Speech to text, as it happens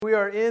We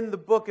are in the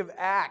book of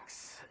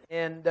Acts,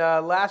 and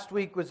last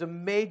week was a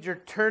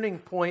major turning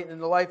point in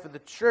the life of the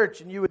church,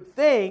 and you would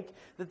think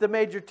that the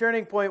major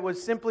turning point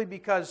was simply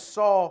because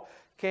Saul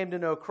came to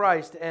know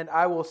Christ, and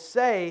I will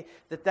say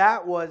that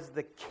that was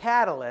the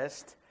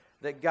catalyst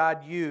that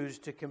God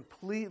used to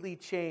completely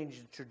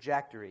change the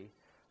trajectory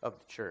of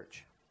the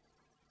church.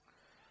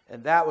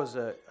 And that was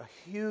a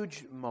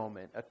huge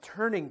moment, a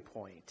turning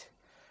point.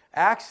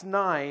 Acts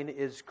 9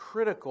 is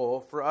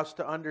critical for us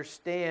to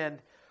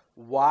understand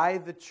why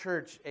the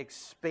church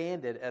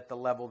expanded at the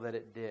level that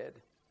it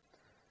did.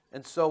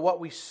 And so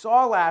what we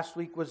saw last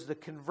week was the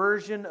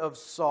conversion of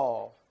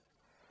Saul.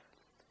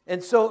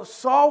 And so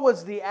Saul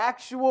was the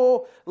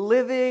actual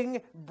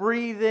living,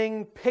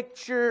 breathing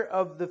picture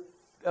of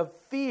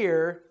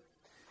fear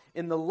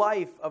in the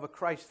life of a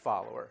Christ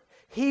follower.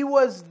 He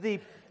was the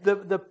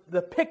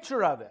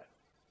picture of it.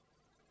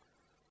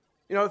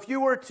 You know, if you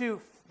were to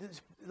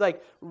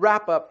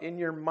wrap up in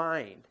your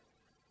mind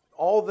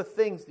all the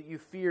things that you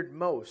feared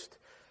most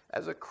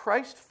as a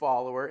Christ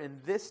follower in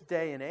this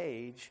day and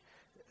age,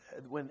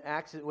 when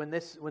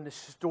the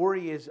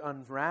story is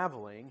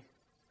unraveling,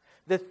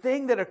 the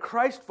thing that a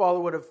Christ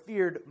follower would have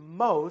feared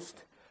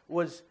most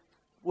was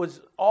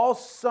all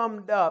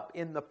summed up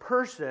in the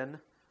person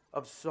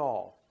of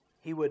Saul.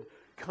 He would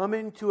come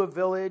into a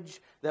village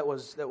that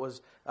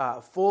was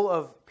full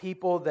of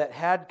people that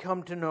had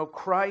come to know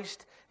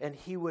Christ, and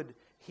he would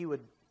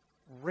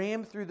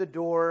ram through the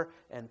door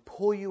and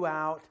pull you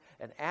out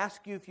and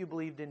ask you if you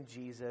believed in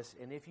Jesus,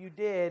 and if you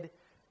did,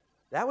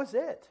 that was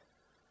it.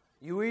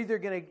 You were either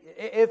going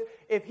to,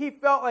 if he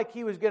felt like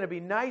he was going to be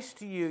nice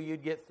to you,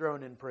 you'd get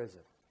thrown in prison.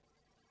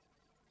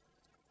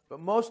 But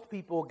most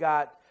people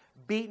got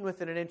beaten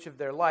within an inch of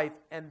their life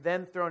and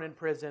then thrown in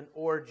prison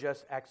or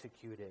just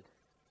executed.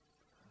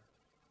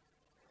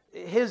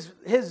 His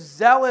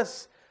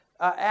zealous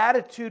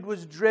attitude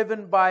was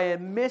driven by a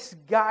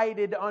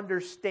misguided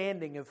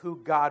understanding of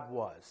who God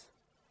was.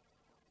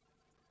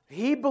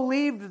 He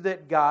believed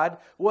that God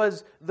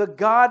was the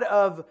God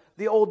of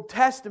the Old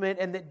Testament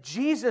and that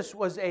Jesus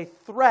was a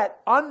threat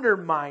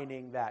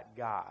undermining that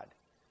God.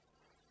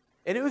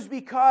 And it was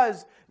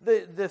because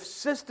the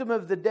system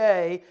of the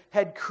day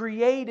had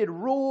created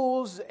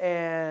rules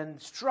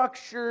and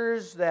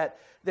structures that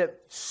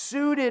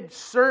suited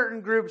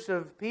certain groups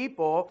of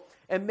people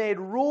and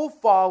made rule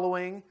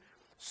following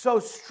so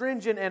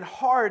stringent and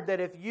hard that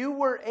if you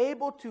were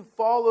able to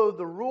follow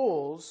the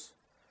rules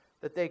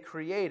that they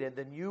created,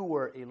 then you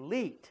were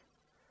elite.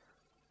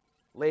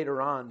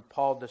 Later on,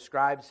 Paul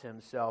describes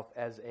himself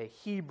as a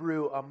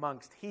Hebrew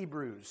amongst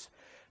Hebrews,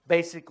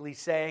 basically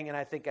saying, and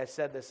I think I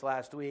said this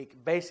last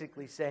week,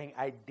 basically saying,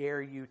 I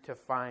dare you to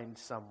find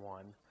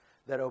someone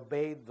that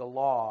obeyed the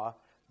law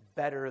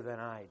better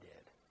than I did.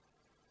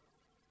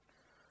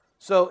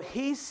 So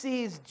he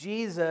sees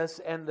Jesus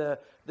and the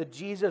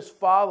Jesus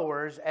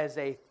followers as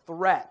a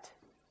threat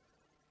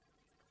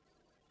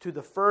to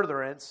the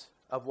furtherance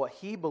of what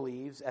he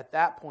believes at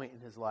that point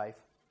in his life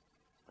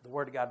the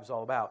Word of God was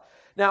all about.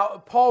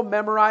 Now, Paul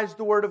memorized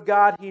the Word of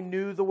God. He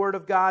knew the Word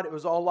of God. It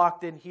was all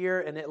locked in here,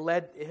 and it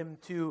led him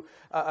to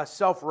a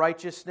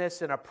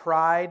self-righteousness and a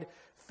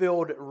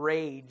pride-filled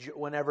rage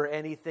whenever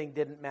anything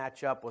didn't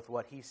match up with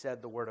what he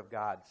said the Word of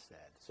God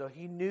said. So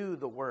he knew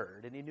the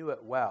Word, and he knew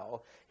it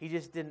well. He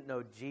just didn't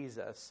know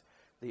Jesus,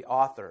 the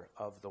author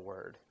of the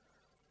Word.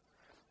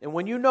 And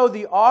when you know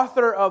the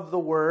author of the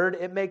Word,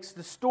 it makes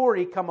the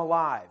story come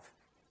alive.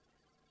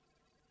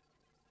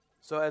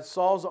 So as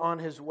Saul's on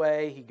his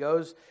way, he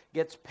goes,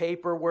 gets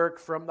paperwork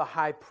from the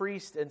high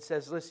priest and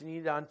says, listen, you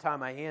need to untie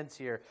my hands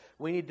here.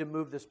 We need to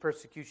move this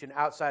persecution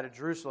outside of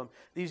Jerusalem.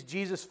 These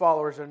Jesus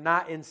followers are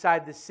not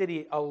inside the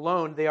city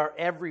alone. They are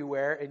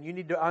everywhere, and you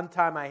need to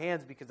untie my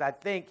hands because I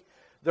think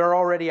they're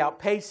already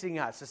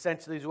outpacing us,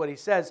 essentially is what he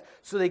says.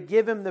 So they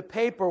give him the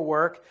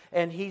paperwork,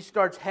 and he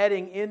starts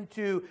heading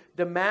into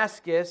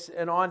Damascus,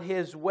 and on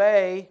his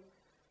way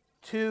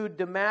to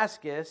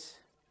Damascus,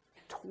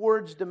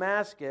 towards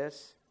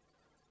Damascus,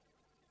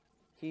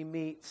 he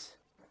meets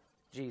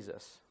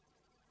Jesus.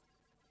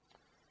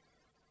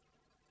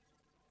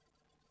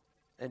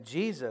 And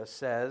Jesus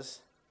says,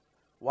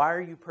 why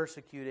are you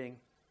persecuting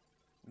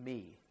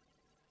me?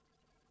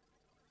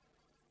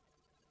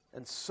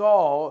 And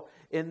Saul,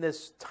 in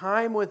this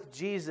time with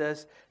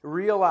Jesus,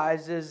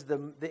 realizes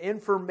the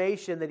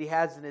information that he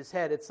has in his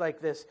head. It's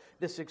like this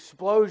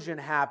explosion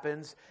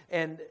happens,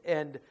 and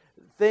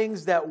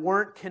things that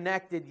weren't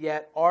connected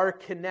yet are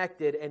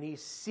connected, and he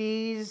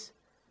sees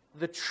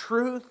the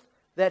truth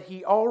that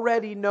he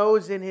already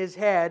knows in his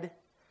head,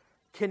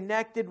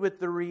 connected with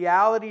the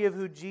reality of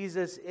who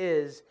Jesus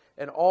is,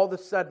 and all of a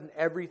sudden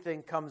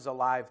everything comes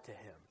alive to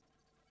him.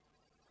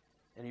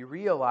 And he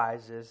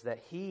realizes that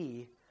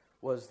he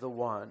was the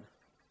one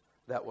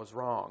that was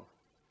wrong.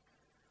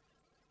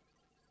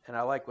 And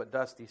I like what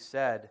Dusty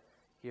said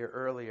here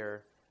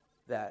earlier,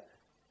 that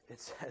it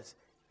says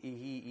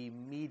he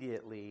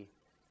immediately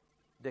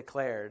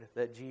declared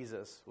that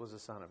Jesus was the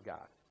Son of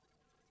God.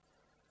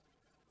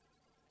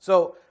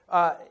 So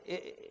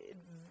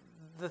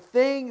the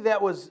thing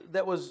that was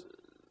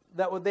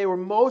that they were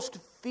most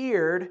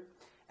feared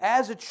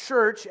as a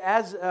church,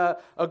 as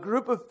a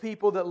group of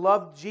people that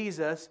loved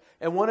Jesus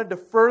and wanted to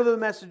further the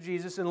message of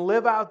Jesus and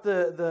live out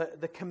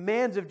the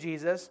commands of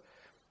Jesus,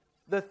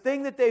 the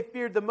thing that they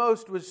feared the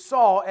most was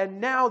Saul,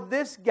 and now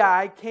this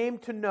guy came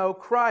to know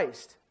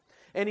Christ.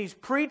 And he's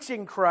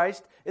preaching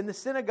Christ in the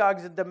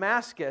synagogues of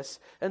Damascus.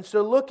 And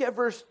so look at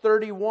verse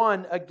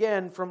 31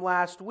 again from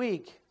last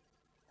week.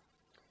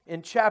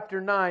 In chapter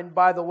 9,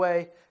 by the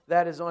way,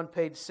 that is on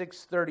page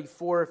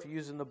 634 if you're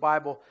using the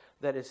Bible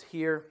that is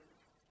here.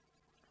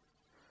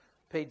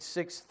 Page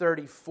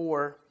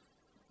 634.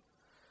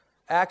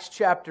 Acts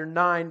chapter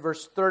 9,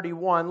 verse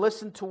 31.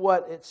 Listen to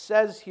what it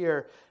says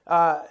here.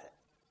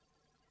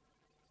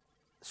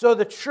 So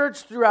the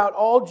church throughout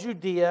all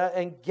Judea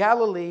and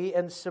Galilee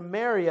and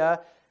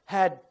Samaria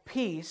had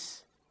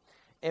peace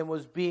and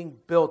was being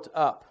built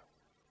up,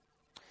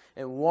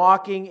 and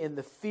walking in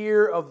the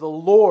fear of the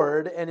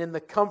Lord and in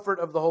the comfort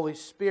of the Holy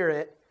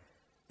Spirit,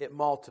 it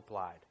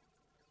multiplied.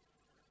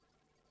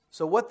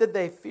 So what did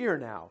they fear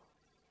now?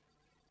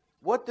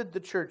 What did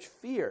the church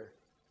fear?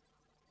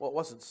 Well, it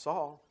wasn't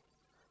Saul.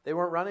 They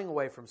weren't running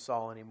away from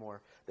Saul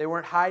anymore. They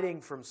weren't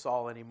hiding from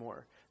Saul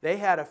anymore. They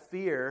had a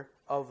fear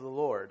of the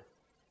Lord.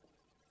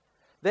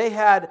 They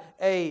had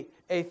a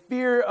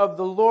fear of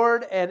the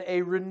Lord and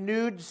a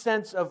renewed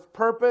sense of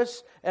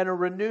purpose and a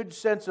renewed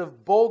sense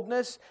of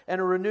boldness and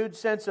a renewed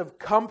sense of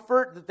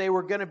comfort that they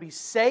were going to be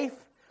safe,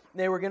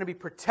 they were going to be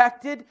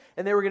protected,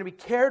 and they were going to be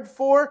cared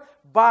for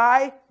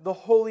by the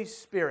Holy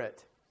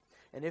Spirit.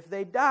 And if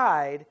they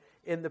died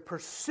in the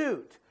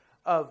pursuit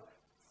of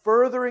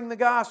furthering the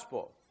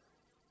gospel,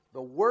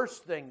 the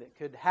worst thing that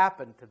could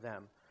happen to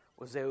them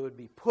was they would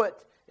be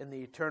put in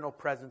the eternal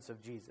presence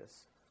of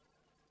Jesus.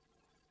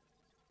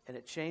 And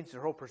it changed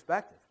their whole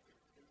perspective.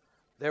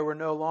 There were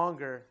no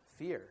longer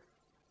fear.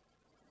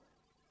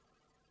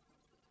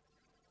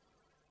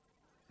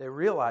 They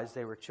realized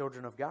they were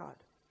children of God.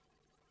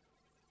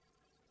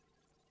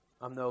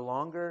 I'm no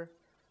longer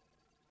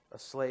a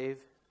slave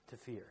to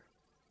fear.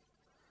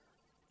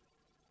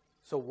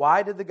 So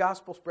why did the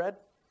gospel spread?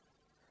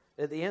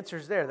 The answer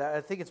is there.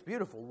 I think it's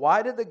beautiful.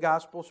 Why did the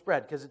gospel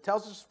spread? Because it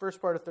tells us, first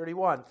part of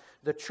 31,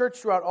 the church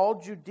throughout all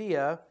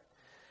Judea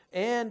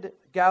and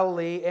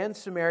Galilee and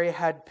Samaria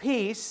had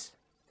peace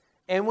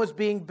and was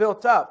being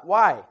built up.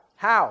 Why?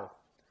 How?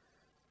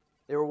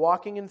 They were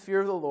walking in fear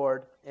of the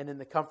Lord and in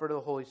the comfort of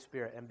the Holy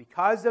Spirit. And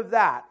because of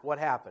that, what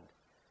happened?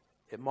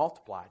 It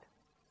multiplied.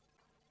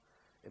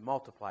 It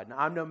multiplied. Now,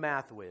 I'm no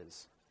math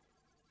whiz,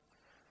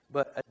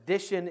 but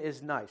addition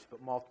is nice,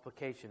 but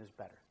multiplication is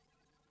better.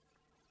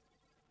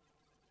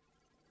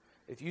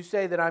 If you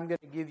say that I'm going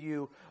to give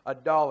you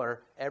 $1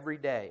 every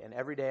day, and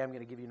every day I'm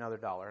going to give you another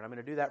 $1, and I'm going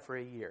to do that for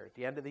a year, at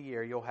the end of the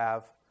year, you'll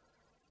have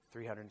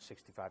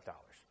 $365.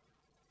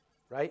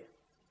 Right?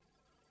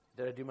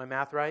 Did I do my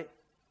math right?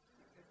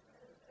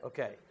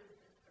 Okay.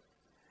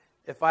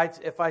 If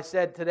I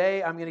said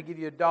today I'm going to give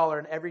you $1,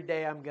 and every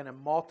day I'm going to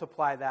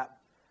multiply that,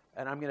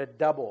 and I'm going to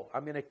double.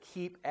 I'm going to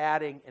keep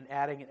adding and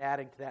adding and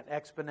adding to that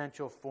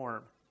exponential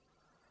form.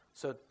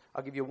 So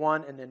I'll give you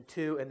 1 and then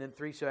 2 and then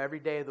 3. So every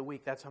day of the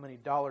week, that's how many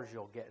dollars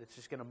you'll get. It's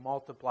just going to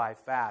multiply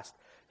fast.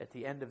 At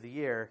the end of the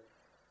year,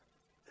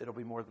 it'll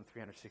be more than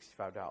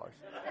 $365.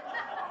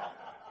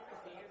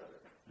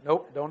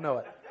 Nope, don't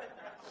know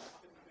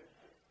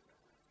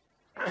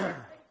it.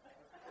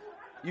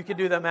 You can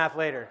do that math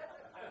later.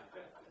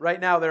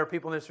 Right now, there are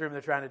people in this room that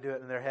are trying to do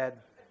it in their head.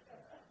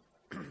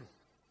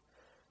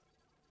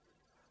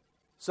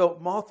 So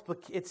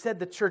it said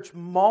the church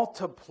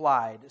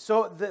multiplied.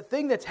 So the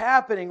thing that's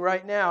happening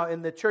right now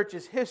in the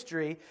church's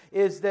history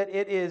is that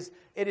it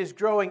is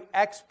growing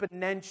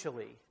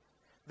exponentially.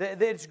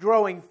 It's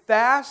growing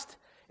fast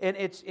and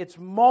it's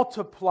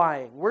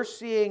multiplying. We're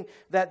seeing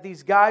that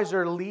these guys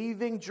are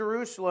leaving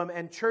Jerusalem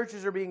and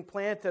churches are being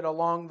planted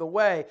along the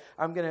way.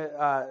 I'm going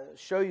to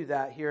show you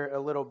that here a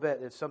little bit.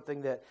 It's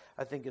something that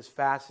I think is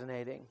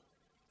fascinating.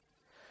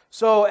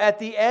 So at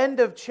the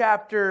end of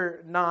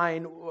chapter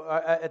 9,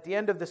 at the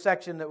end of the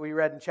section that we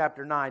read in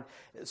chapter 9,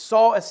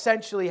 Saul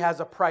essentially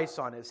has a price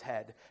on his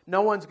head.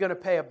 No one's going to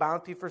pay a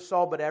bounty for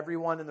Saul, but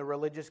everyone in the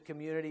religious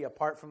community,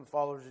 apart from the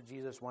followers of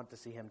Jesus, want to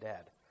see him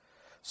dead.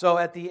 So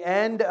at the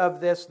end of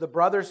this, the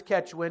brothers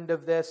catch wind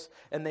of this,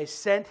 and they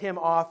sent him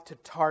off to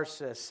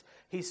Tarsus.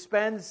 He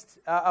spends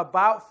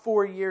about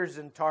 4 years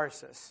in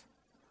Tarsus.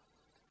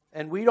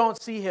 And we don't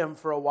see him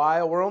for a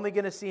while. We're only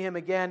going to see him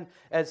again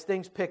as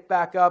things pick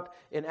back up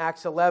in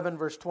Acts 11,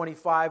 verse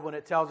 25, when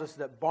it tells us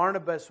that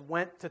Barnabas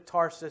went to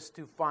Tarsus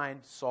to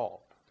find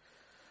Saul.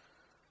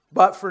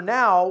 But for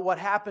now, what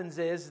happens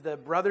is the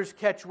brothers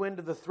catch wind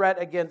of the threat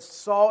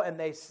against Saul, and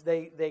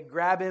they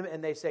grab him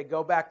and they say,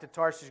 go back to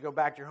Tarsus, go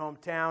back to your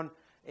hometown,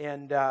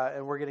 and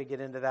we're going to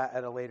get into that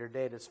at a later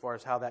date as far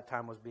as how that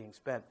time was being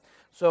spent.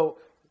 So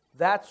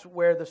that's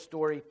where the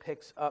story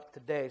picks up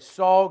today.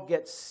 Saul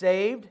gets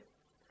saved.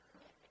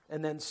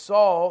 And then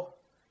Saul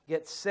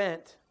gets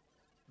sent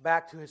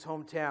back to his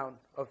hometown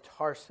of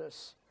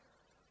Tarsus.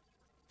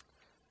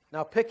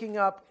 Now, picking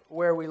up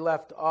where we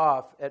left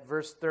off at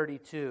verse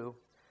 32,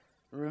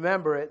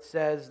 Remember, it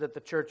says that the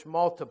church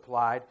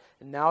multiplied,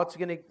 and now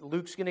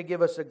Luke's going to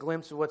give us a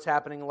glimpse of what's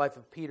happening in the life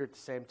of Peter at the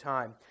same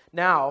time.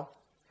 Now,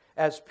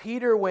 as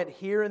Peter went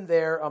here and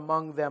there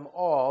among them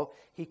all,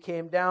 he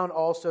came down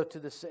also to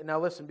the... Now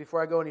listen,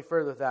 before I go any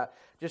further with that,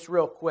 just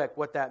real quick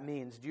what that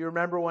means. Do you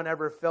remember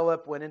whenever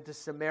Philip went into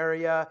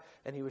Samaria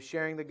and he was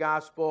sharing the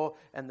gospel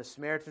and the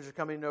Samaritans are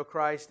coming to know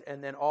Christ,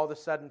 and then all of a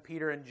sudden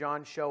Peter and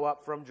John show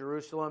up from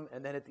Jerusalem,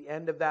 and then at the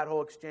end of that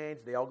whole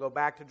exchange, they all go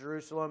back to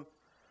Jerusalem?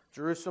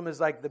 Jerusalem is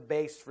like the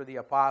base for the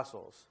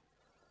apostles.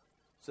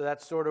 So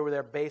that's sort of where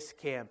their base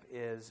camp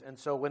is. And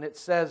so when it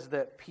says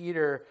that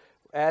Peter,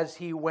 as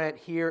he went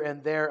here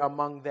and there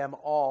among them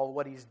all,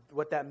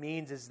 what that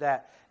means is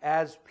that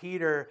as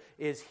Peter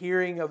is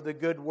hearing of the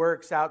good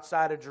works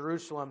outside of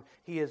Jerusalem,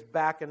 he is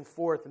back and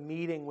forth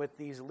meeting with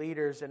these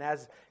leaders. And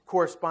as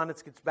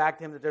correspondence gets back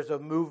to him that there's a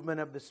movement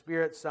of the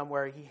Spirit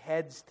somewhere, he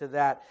heads to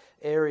that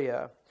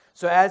area.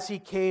 So as he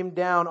came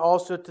down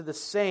also to the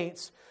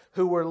saints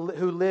who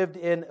lived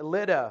in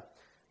Lydda,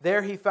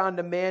 there he found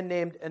a man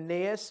named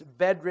Aeneas,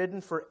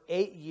 bedridden for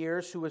 8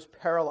 years, who was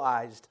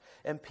paralyzed.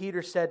 And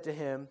Peter said to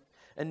him,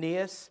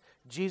 Aeneas,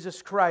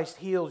 Jesus Christ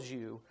heals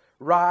you.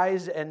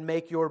 Rise and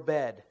make your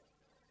bed.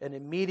 And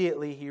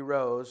immediately he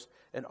rose,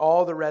 and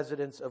all the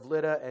residents of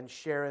Lydda and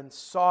Sharon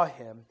saw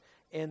him,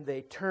 and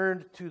they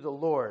turned to the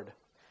Lord.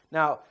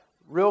 Now,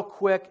 real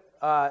quick,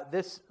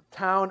 this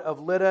town of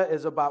Lydda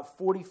is about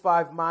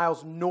 45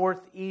 miles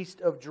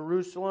northeast of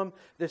Jerusalem.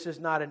 This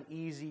is not an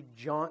easy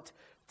jaunt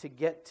to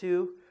get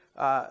to,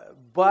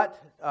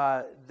 but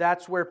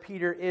that's where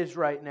Peter is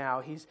right now.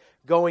 He's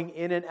going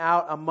in and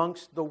out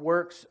amongst the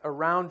works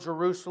around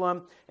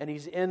Jerusalem, and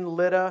he's in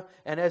Lydda,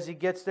 and as he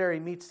gets there, he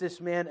meets this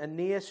man,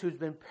 Aeneas, who's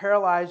been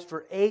paralyzed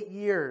for 8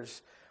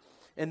 years.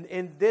 And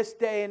in this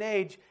day and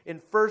age, in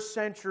first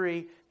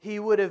century,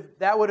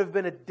 that would have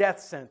been a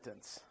death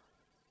sentence.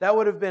 That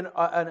would have been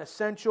an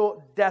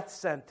essential death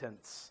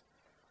sentence.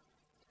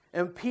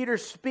 And Peter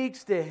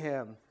speaks to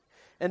him.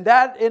 And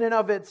that in and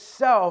of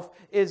itself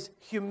is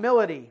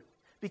humility,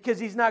 because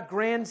he's not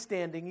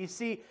grandstanding. You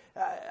see,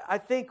 I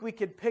think we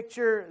could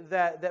picture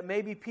that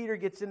maybe Peter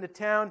gets into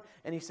town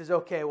and he says,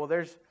 okay, well,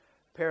 there's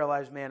a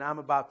paralyzed man. I'm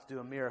about to do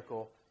a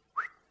miracle.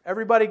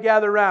 Everybody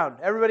gather around.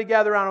 Everybody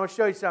gather around. I want to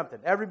show you something.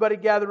 Everybody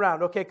gather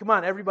around. Okay, come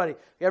on, everybody.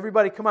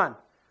 Everybody, come on.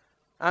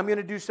 I'm going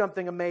to do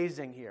something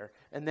amazing here.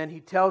 And then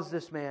he tells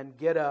this man,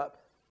 get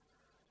up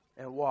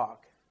and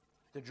walk,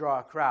 to draw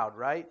a crowd,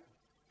 right?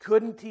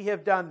 Couldn't he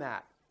have done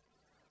that?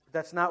 But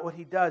that's not what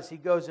he does. He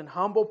goes in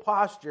humble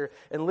posture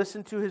and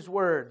listen to his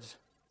words.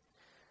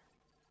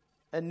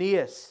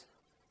 Aeneas,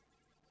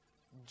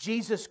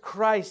 Jesus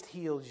Christ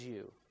heals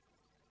you.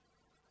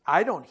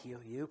 I don't heal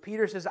you.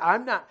 Peter says,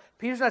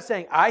 Peter's not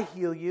saying I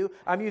heal you.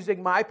 I'm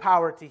using my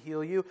power to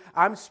heal you.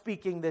 I'm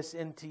speaking this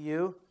into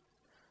you.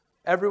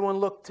 Everyone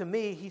look to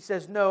me. He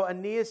says, no,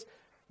 Aeneas,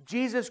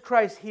 Jesus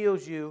Christ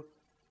heals you.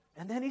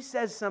 And then he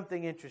says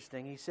something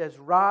interesting. He says,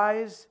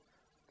 rise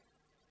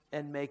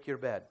and make your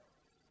bed.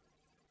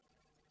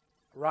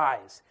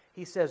 Rise.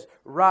 He says,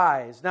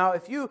 rise. Now,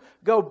 if you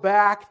go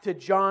back to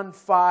John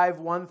 5,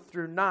 1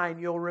 through 9,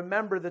 you'll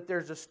remember that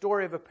there's a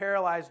story of a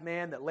paralyzed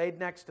man that laid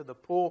next to the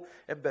pool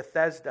at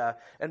Bethesda.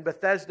 And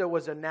Bethesda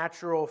was a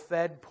natural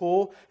fed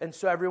pool. And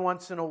so every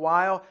once in a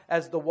while,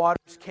 as the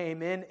waters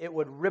came in, it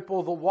would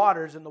ripple the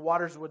waters, and the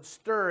waters would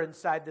stir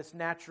inside this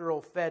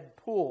natural fed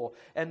pool.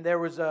 And there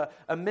was a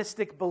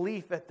mystic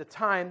belief at the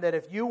time that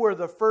if you were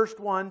the first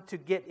one to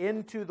get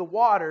into the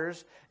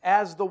waters,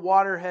 as the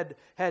water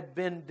had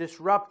been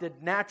disrupted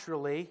naturally,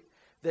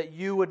 that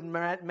you would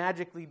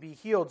magically be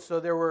healed. So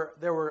there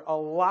were a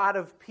lot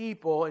of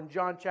people in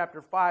John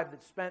chapter 5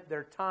 that spent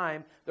their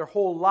time, their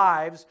whole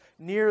lives,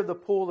 near the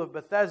pool of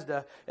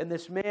Bethesda. And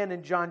this man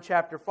in John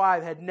chapter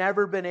 5 had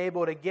never been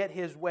able to get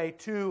his way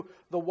to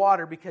the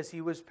water because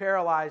he was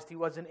paralyzed. He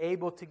wasn't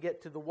able to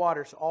get to the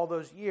water all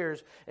those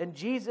years. And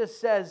Jesus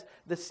says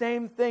the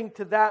same thing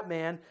to that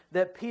man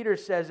that Peter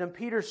says, and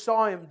Peter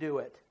saw him do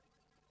it.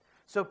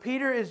 So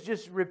Peter is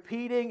just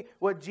repeating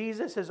what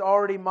Jesus has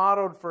already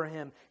modeled for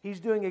him. He's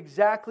doing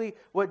exactly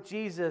what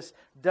Jesus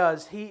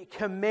does. He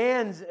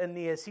commands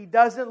Aeneas. He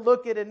doesn't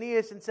look at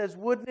Aeneas and says,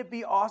 wouldn't it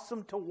be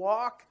awesome to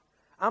walk?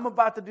 I'm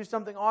about to do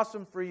something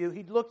awesome for you.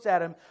 He looks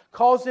at him,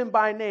 calls him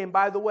by name.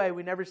 By the way,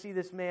 we never see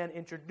this man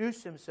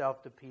introduce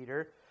himself to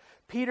Peter.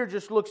 Peter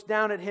just looks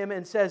down at him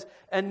and says,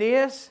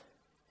 Aeneas,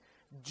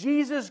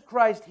 Jesus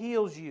Christ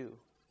heals you.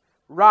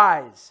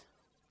 Rise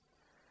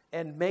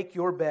and make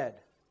your bed.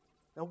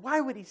 Now,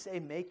 why would he say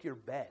make your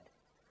bed?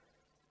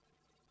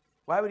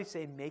 Why would he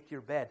say make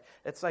your bed?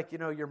 It's like,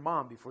 your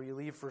mom before you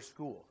leave for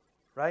school,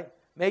 right?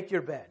 Make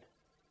your bed.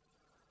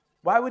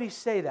 Why would he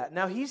say that?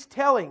 Now, he's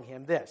telling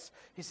him this.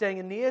 He's saying,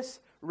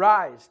 Aeneas,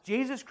 rise.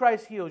 Jesus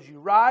Christ heals you.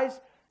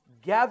 Rise,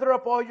 gather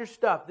up all your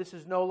stuff. This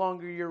is no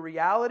longer your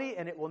reality,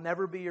 and it will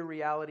never be your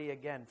reality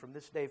again. From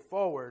this day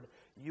forward,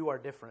 you are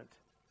different.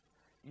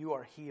 You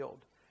are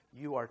healed.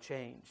 You are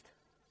changed.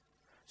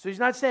 So he's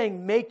not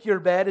saying make your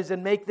bed as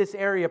in make this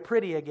area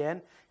pretty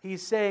again.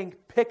 He's saying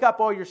pick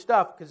up all your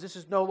stuff because this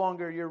is no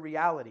longer your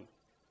reality.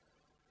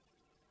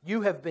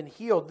 You have been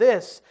healed.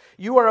 This,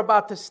 you are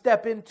about to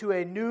step into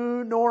a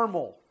new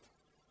normal.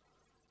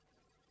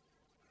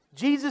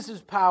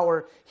 Jesus'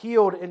 power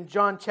healed in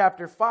John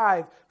chapter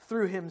 5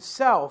 through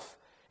himself.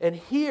 And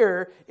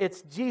here,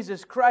 it's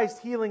Jesus Christ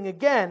healing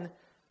again,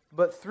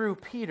 but through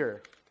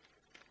Peter.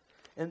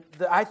 And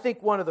I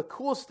think one of the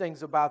coolest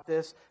things about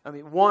this,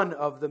 one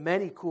of the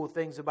many cool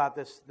things about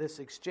this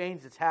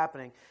exchange that's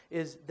happening,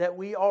 is that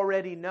we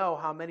already know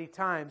how many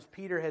times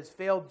Peter has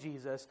failed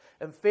Jesus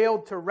and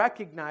failed to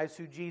recognize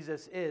who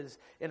Jesus is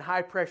in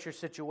high-pressure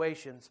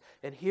situations.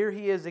 And here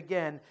he is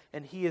again,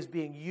 and he is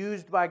being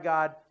used by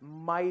God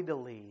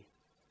mightily.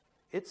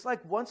 It's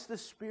like once the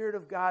Spirit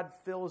of God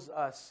fills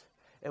us,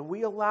 and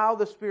we allow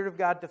the Spirit of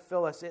God to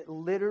fill us, it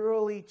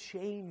literally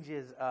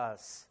changes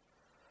us.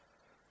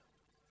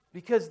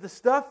 Because the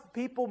stuff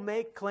people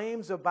make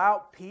claims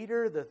about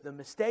Peter, the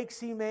mistakes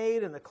he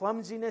made and the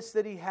clumsiness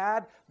that he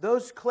had,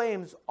 those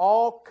claims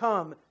all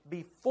come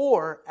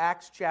before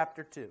Acts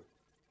chapter 2.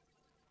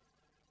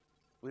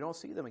 We don't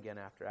see them again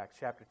after Acts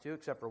chapter 2,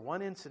 except for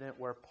one incident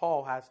where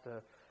Paul has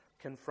to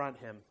confront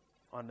him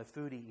on the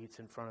food he eats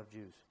in front of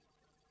Jews.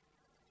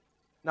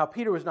 Now,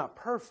 Peter was not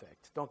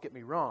perfect, don't get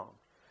me wrong,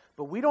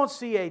 but we don't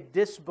see a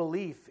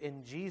disbelief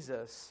in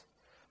Jesus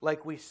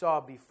like we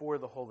saw before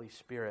the Holy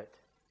Spirit.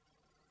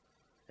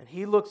 And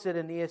he looks at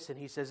Aeneas and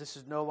he says, this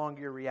is no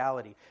longer your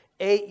reality.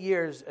 8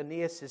 years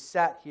Aeneas has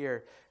sat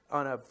here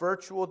on a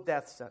virtual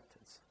death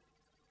sentence.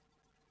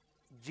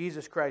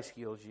 Jesus Christ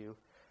heals you.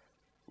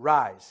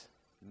 Rise,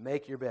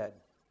 make your bed.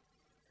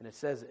 And it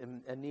says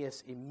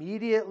Aeneas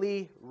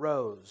immediately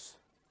rose.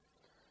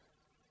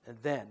 And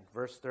then,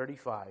 verse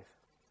 35,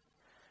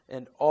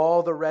 and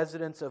all the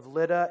residents of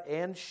Lydda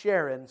and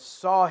Sharon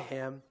saw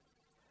him,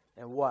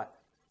 and what?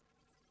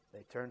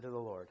 They turned to the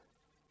Lord.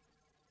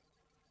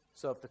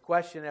 So if the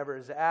question ever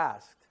is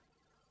asked,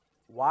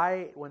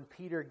 why, when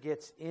Peter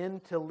gets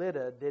into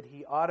Lydda, did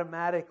he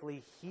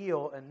automatically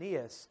heal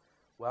Aeneas?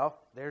 Well,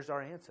 there's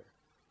our answer.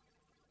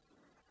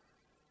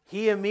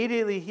 He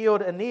immediately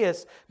healed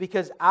Aeneas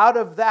because out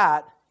of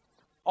that,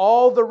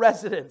 all the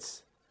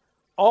residents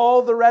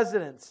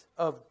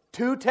of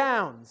 2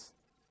 towns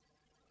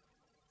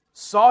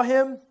saw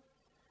him,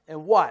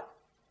 and what?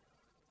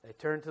 They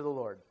turned to the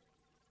Lord.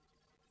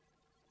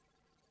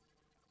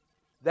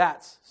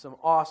 That's some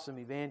awesome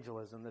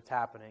evangelism that's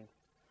happening.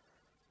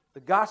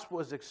 The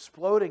gospel is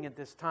exploding at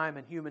this time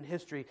in human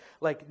history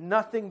like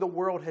nothing the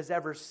world has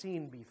ever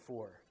seen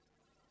before.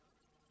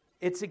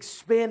 It's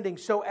expanding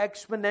so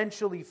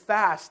exponentially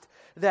fast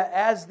that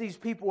as these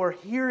people are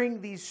hearing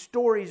these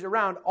stories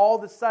around, all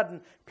of a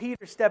sudden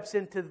Peter steps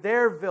into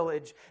their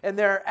village and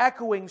there are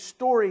echoing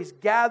stories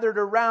gathered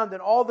around,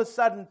 and all of a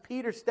sudden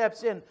Peter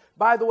steps in.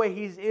 By the way,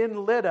 he's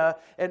in Lydda,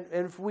 and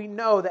if we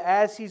know that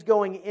as he's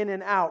going in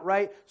and out,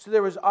 right? So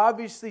there was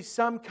obviously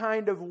some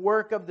kind of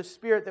work of the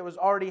Spirit that was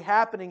already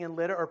happening in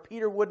Lydda, or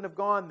Peter wouldn't have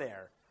gone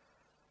there.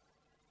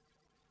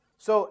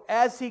 So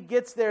as he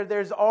gets there,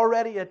 there's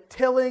already a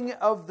tilling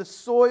of the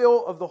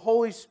soil of the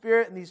Holy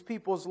Spirit in these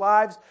people's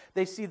lives.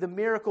 They see the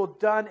miracle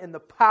done in the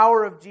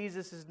power of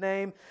Jesus'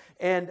 name.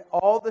 And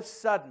all of a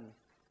sudden,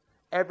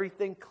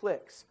 everything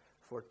clicks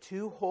for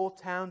 2 whole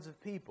towns of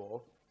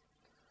people.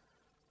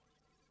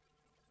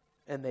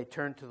 And they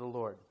turn to the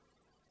Lord.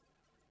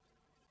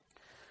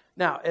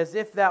 Now, as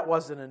if that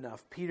wasn't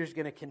enough, Peter's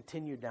going to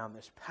continue down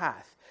this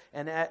path.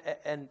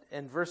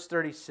 And verse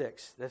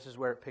 36, this is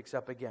where it picks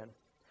up again.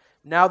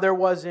 Now there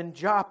was in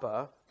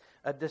Joppa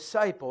a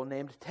disciple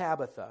named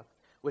Tabitha,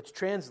 which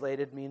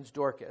translated means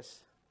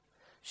Dorcas.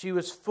 She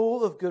was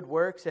full of good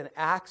works and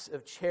acts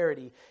of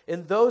charity.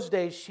 In those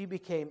days she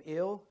became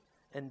ill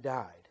and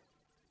died.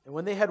 And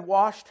when they had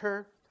washed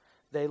her,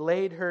 they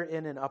laid her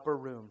in an upper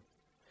room.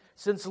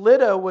 Since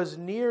Lydda was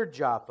near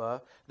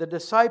Joppa, the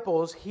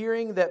disciples,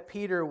 hearing that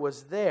Peter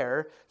was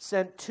there,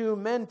 sent 2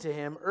 men to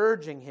him,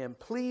 urging him,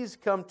 "Please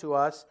come to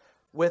us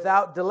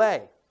without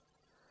delay."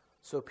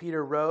 So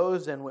Peter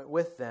rose and went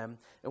with them,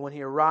 and when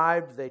he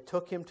arrived, they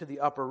took him to the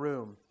upper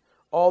room.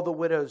 All the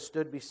widows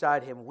stood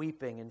beside him,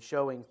 weeping and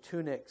showing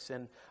tunics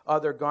and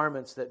other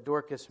garments that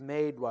Dorcas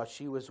made while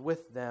she was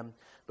with them.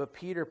 But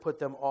Peter put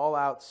them all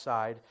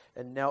outside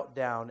and knelt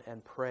down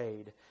and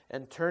prayed.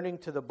 And turning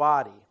to the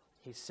body,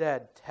 he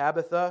said,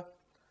 "Tabitha,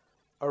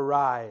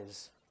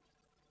 arise."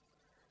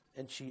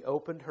 And she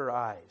opened her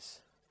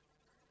eyes.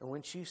 And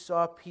when she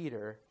saw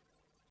Peter,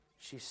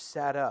 she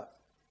sat up.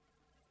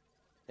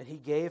 And he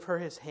gave her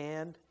his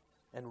hand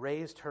and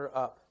raised her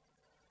up.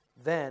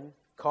 Then,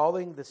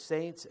 calling the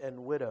saints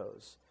and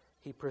widows,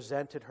 he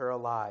presented her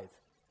alive.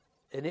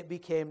 And it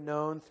became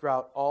known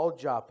throughout all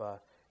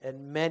Joppa,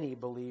 and many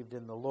believed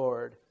in the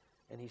Lord.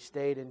 And he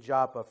stayed in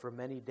Joppa for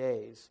many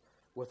days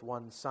with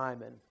one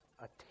Simon,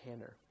 a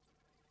tanner.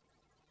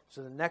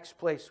 So the next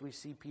place we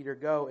see Peter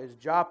go is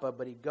Joppa,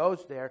 but he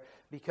goes there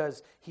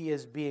because he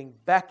is being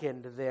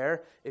beckoned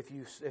there, if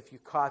you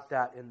caught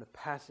that in the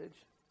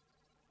passage.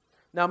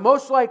 Now,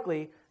 most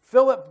likely,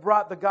 Philip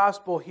brought the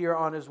gospel here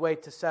on his way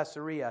to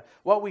Caesarea.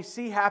 What we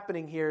see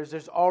happening here is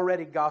there's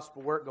already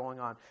gospel work going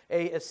on.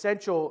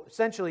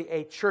 Essentially,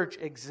 a church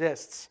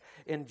exists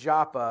in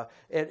Joppa.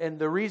 And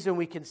the reason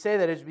we can say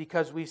that is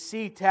because we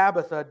see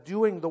Tabitha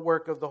doing the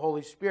work of the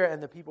Holy Spirit,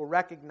 and the people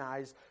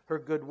recognize her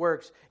good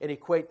works and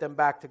equate them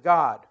back to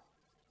God.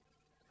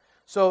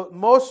 So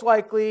most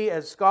likely,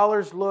 as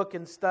scholars look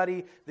and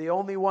study, the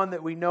only one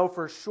that we know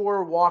for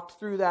sure walked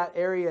through that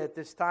area at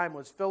this time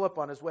was Philip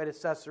on his way to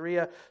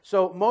Caesarea.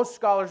 So most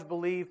scholars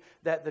believe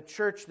that the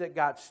church that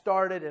got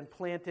started and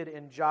planted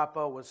in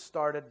Joppa was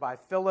started by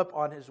Philip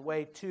on his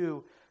way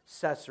to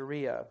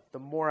Caesarea. The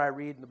more I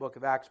read in the book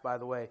of Acts, by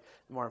the way,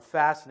 the more I'm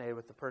fascinated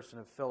with the person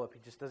of Philip. He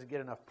just doesn't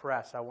get enough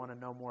press. I want to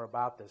know more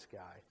about this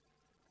guy.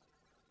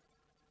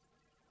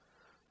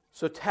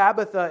 So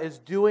Tabitha is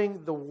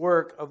doing the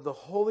work of the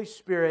Holy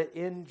Spirit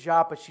in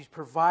Joppa. She's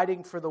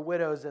providing for the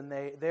widows, and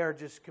they are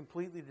just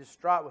completely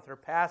distraught with her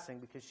passing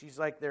because she's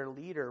like their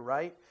leader,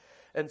 right?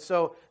 And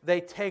so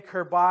they take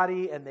her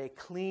body and they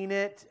clean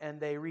it and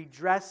they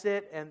redress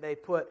it and they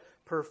put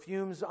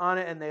perfumes on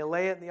it and they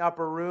lay it in the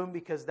upper room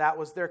because that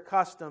was their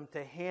custom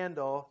to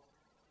handle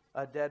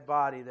a dead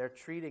body. They're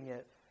treating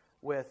it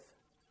with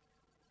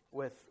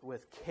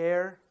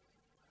care.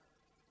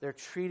 They're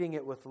treating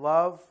it with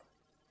love.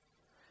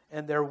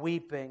 And they're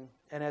weeping.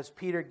 And as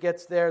Peter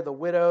gets there, the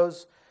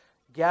widows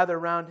gather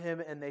around him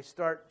and they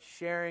start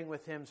sharing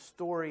with him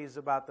stories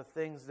about the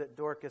things that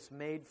Dorcas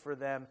made for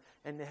them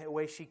and the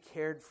way she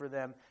cared for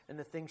them and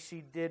the things she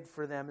did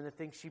for them and the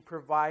things she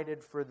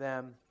provided for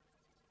them.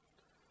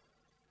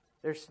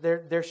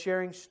 They're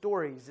sharing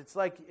stories. It's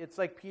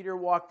like Peter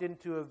walked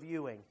into a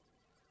viewing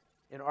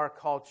in our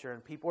culture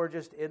and people are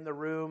just in the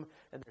room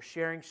and they're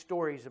sharing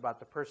stories about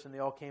the person they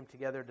all came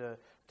together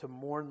to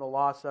mourn the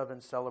loss of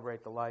and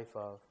celebrate the life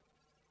of.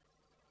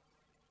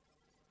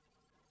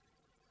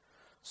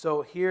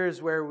 So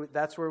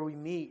that's where we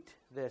meet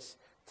this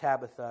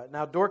Tabitha.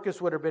 Now,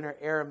 Dorcas would have been her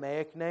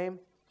Aramaic name,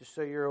 just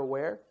so you're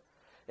aware.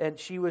 And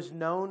she was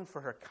known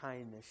for her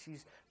kindness.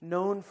 She's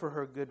known for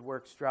her good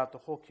works throughout the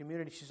whole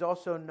community. She's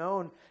also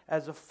known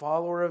as a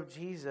follower of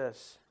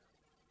Jesus.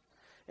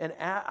 And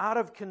out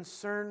of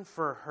concern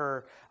for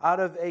her, out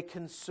of a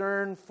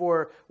concern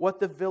for what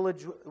the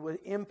village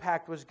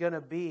impact was going to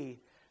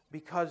be,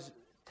 because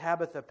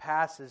Tabitha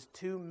passes,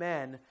 two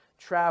men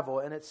travel.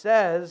 And it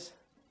says,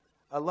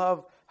 I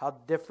love how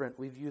different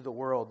we view the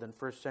world than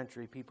first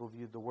century people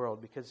viewed the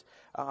world. Because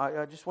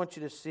I just want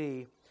you to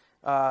see,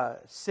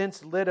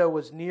 since Lydda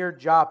was near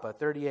Joppa,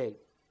 38.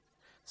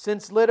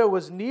 Since Lydda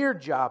was near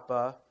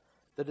Joppa,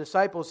 the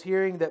disciples,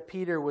 hearing that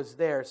Peter was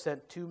there,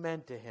 sent two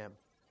men to him.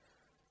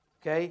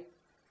 Okay?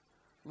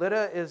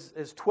 Lydda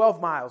is 12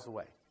 miles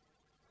away.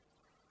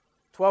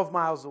 12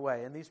 miles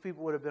away. And these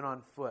people would have been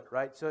on foot,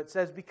 right? So it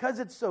says, because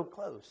it's so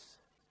close,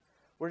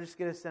 we're just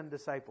going to send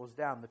disciples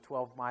down the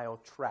 12-mile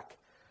trek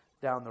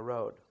down the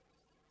road.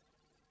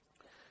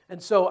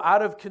 And so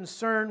out of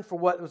concern for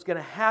what was going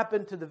to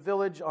happen to the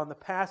village on the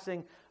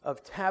passing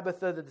of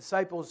Tabitha, the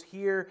disciples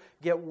here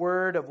get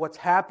word of what's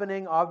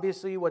happening,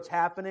 obviously what's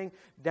happening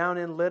down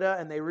in Lydda,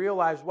 and they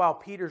realize, wow,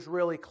 Peter's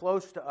really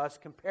close to us,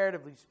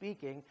 comparatively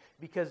speaking,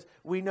 because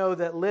we know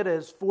that Lydda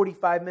is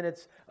 45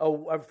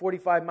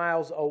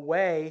 miles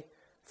away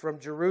from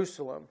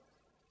Jerusalem.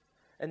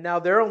 And now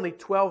they're only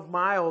 12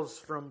 miles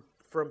from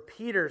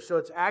Peter, so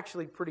it's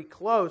actually pretty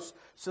close.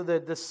 So the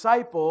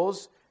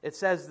disciples, it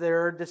says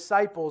there are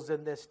disciples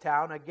in this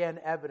town. Again,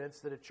 evidence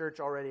that a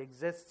church already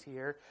exists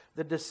here.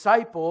 The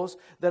disciples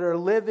that are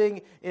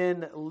living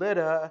in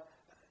Lydda,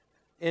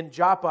 in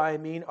Joppa,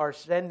 are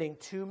sending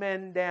two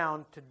men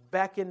down to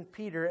beckon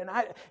Peter. And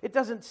it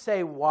doesn't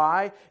say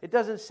why. It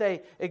doesn't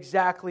say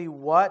exactly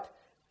what.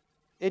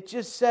 It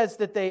just says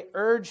that they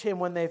urge him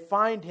when they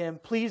find him,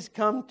 please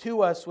come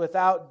to us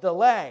without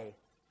delay.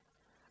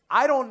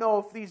 I don't know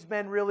if these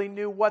men really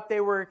knew what they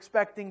were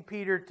expecting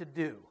Peter to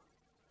do.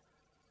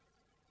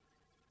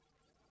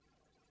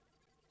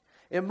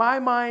 In my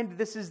mind,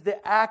 this is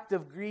the act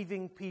of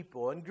grieving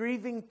people. And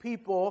grieving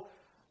people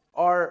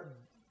are,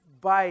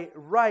 by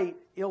right,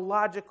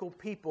 illogical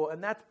people.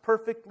 And that's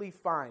perfectly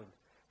fine.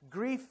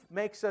 Grief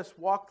makes us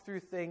walk through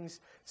things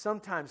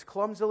sometimes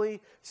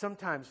clumsily,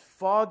 sometimes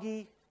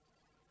foggy.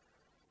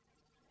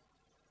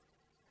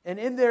 And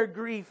in their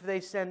grief, they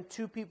send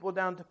two people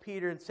down to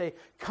Peter and say,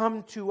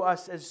 come to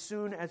us as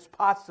soon as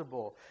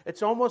possible.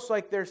 It's almost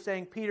like they're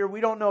saying, Peter, we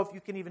don't know if you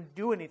can even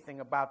do anything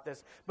about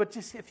this, but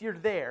just if you're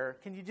there,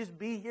 can you just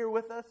be here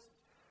with us?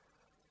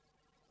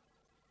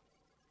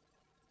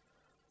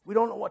 We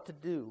don't know what to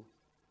do.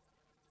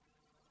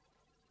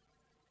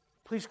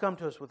 Please come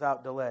to us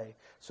without delay.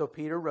 So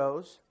Peter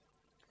rose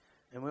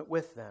and went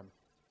with them.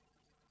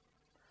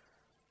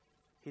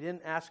 He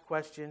didn't ask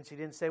questions. He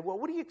didn't say, well,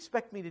 what do you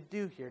expect me to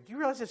do here? Do you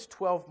realize it's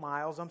 12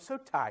 miles? I'm so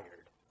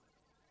tired.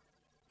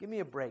 Give me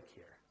a break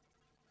here.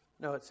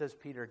 No, it says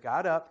Peter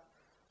got up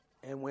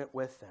and went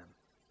with them.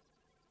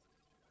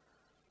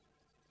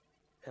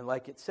 And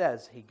like it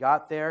says, he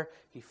got there,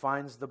 he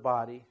finds the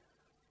body.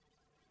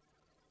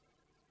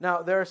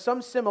 Now, there are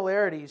some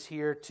similarities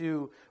here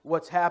to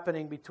what's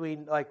happening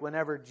between, like,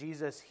 whenever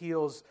Jesus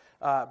heals,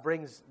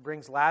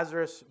 brings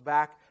Lazarus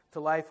back to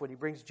life, when he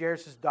brings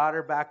Jairus'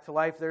 daughter back to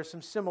life. There's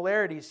some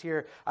similarities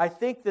here. I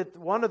think that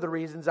one of the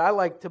reasons, I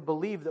like to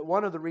believe that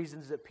one of the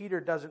reasons that Peter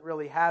doesn't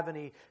really have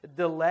any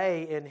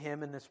delay in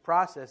him in this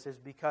process is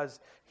because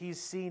he's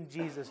seen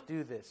Jesus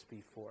do this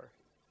before.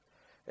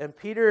 And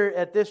Peter,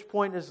 at this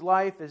point in his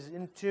life, is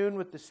in tune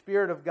with the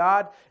Spirit of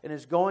God and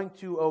is going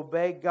to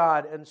obey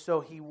God. And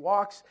so he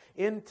walks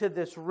into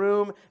this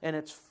room, and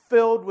it's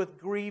filled with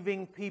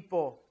grieving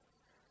people.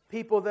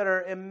 People that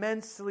are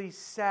immensely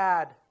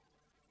sad.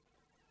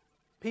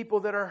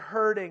 People that are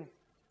hurting.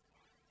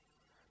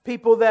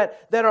 People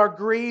that are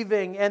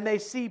grieving. And they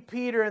see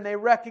Peter and they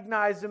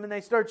recognize him and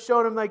they start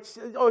showing him like,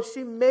 oh,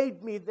 she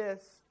made me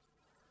this.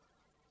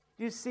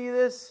 Do you see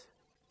this?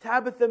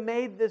 Tabitha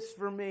made this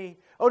for me.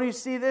 Oh, do you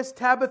see this?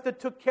 Tabitha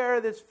took care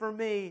of this for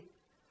me.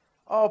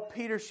 Oh,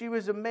 Peter, she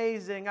was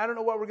amazing. I don't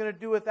know what we're going to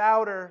do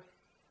without her.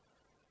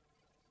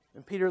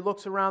 And Peter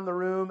looks around the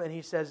room and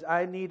he says,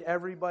 I need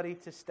everybody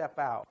to step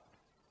out.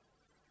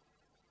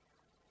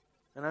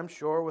 And I'm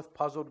sure with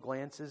puzzled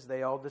glances,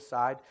 they all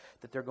decide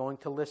that they're going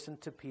to listen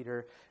to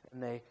Peter,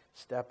 and they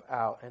step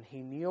out. And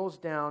he kneels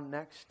down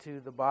next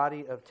to the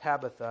body of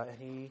Tabitha, and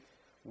he,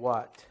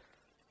 what?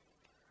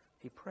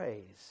 He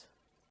prays.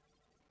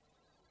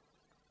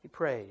 He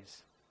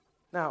prays.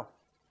 Now,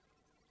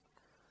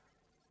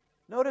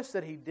 notice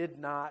that he did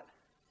not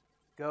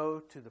go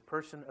to the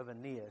person of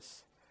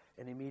Aeneas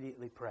and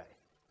immediately pray.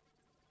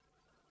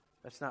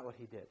 That's not what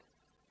he did.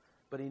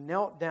 But he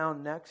knelt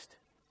down next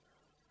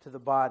to the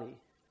body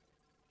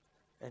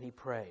and he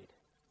prayed.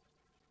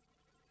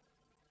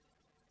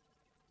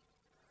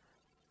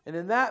 And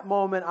in that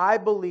moment, I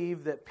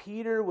believe that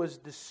Peter was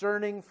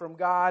discerning from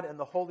God and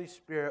the Holy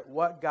Spirit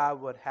what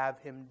God would have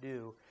him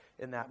do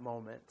in that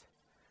moment.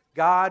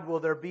 God, will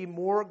there be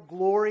more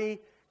glory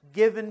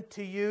given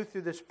to you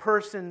through this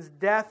person's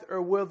death,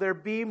 or will there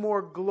be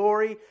more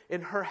glory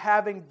in her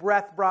having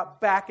breath brought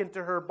back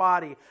into her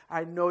body?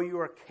 I know you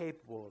are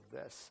capable of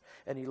this.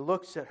 And he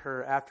looks at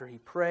her after he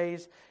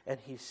prays, and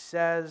he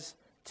says,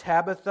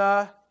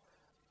 Tabitha,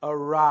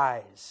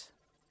 arise.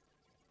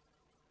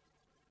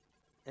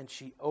 And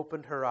she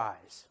opened her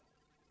eyes.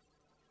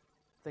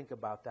 Think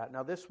about that.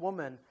 Now this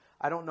woman,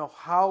 I don't know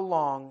how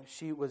long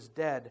she was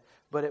dead,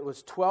 but it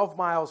was 12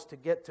 miles to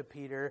get to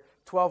Peter,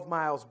 12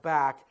 miles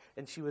back,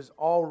 and she was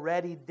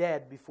already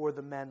dead before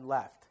the men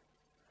left.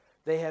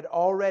 They had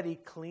already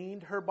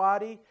cleaned her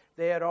body.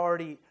 They had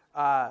already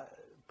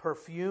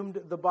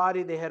perfumed the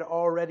body. They had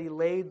already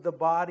laid the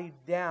body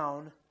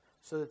down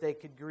so that they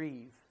could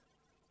grieve.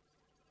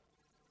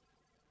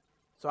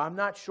 So I'm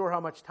not sure how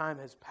much time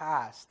has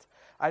passed.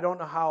 I don't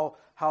know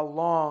how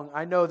long.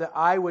 I know that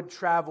I would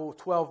travel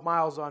 12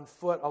 miles on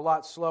foot a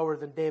lot slower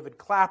than David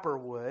Clapper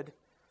would.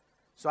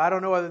 So I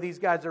don't know whether these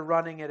guys are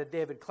running at a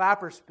David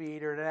Clapper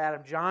speed or an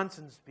Adam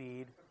Johnson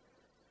speed.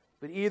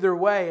 But either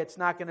way, it's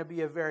not going to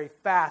be a very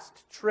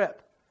fast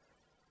trip.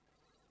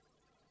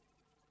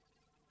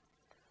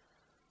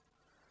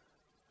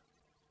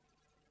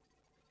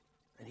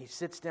 And he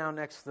sits down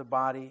next to the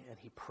body and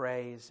he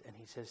prays and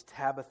he says,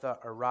 Tabitha,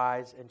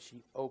 arise. And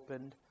she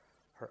opened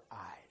her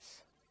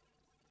eyes.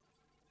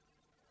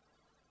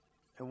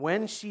 And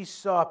when she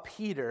saw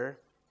Peter,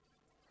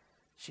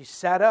 she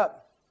sat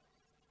up.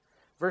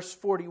 Verse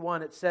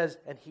 41, it says,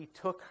 and he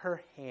took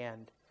her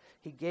hand.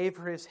 He gave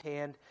her his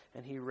hand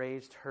and he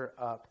raised her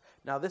up.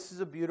 Now this is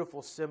a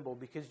beautiful symbol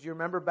because do you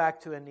remember back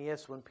to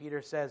Aeneas when Peter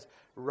says,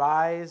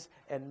 rise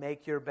and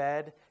make your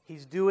bed?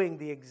 He's doing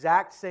the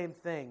exact same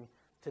thing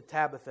to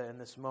Tabitha in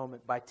this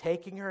moment. By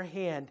taking her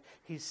hand,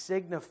 he's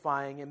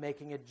signifying and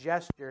making a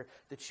gesture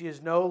that she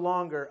is no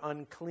longer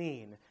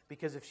unclean.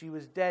 Because if she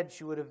was dead,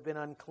 she would have been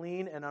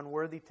unclean and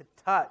unworthy to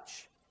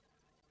touch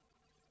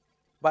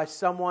by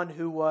someone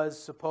who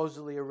was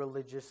supposedly a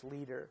religious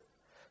leader.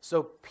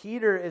 So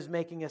Peter is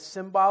making a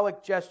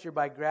symbolic gesture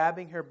by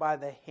grabbing her by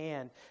the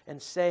hand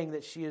and saying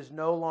that she is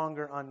no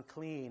longer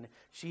unclean.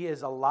 She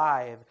is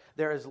alive.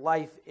 There is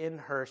life in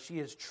her. She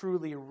is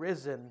truly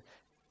risen.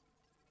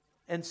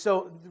 And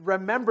so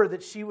remember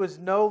that she was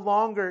no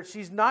longer,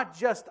 she's not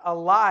just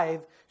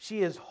alive,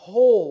 she is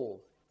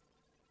whole.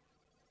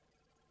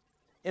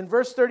 In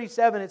verse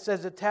 37 it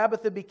says that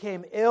Tabitha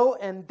became ill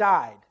and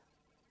died.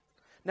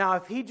 Now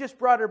if he just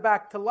brought her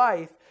back to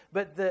life,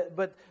 but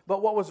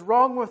what was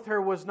wrong with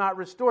her was not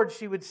restored,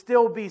 she would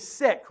still be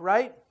sick,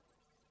 right?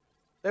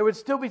 There would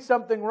still be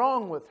something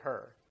wrong with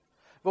her.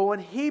 But when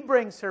he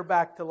brings her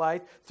back to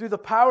life, through the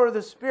power of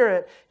the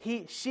Spirit,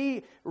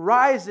 she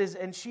rises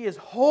and she is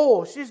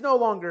whole. She's no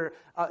longer,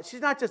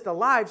 she's not just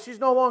alive, she's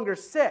no longer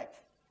sick.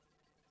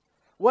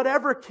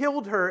 Whatever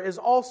killed her is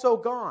also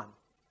gone.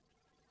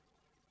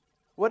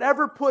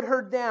 Whatever put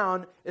her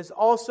down is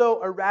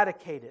also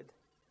eradicated.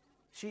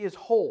 She is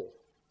whole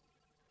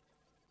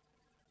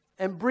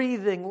and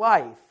breathing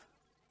life.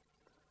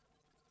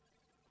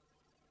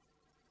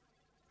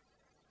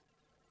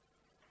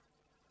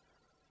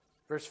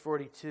 Verse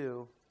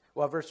 41,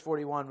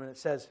 when it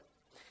says,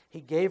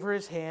 He gave her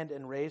his hand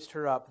and raised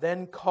her up.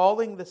 Then,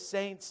 calling the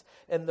saints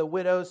and the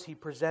widows, he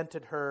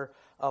presented her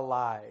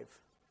alive.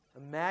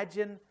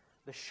 Imagine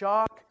the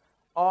shock,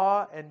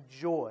 awe, and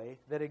joy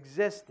that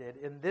existed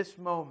in this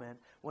moment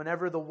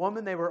whenever the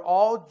woman they were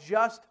all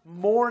just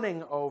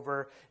mourning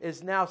over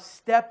is now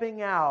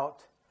stepping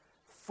out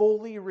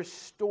fully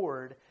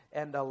restored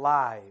and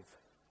alive.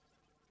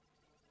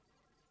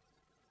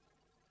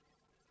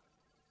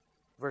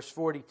 Verse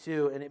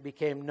 42, and it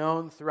became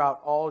known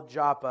throughout all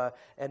Joppa,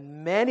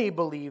 and many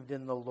believed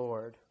in the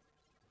Lord.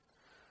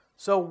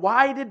 So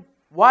why did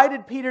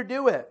Peter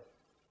do it?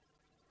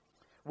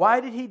 Why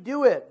did he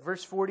do it?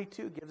 Verse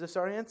 42 gives us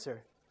our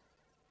answer.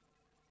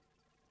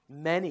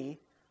 Many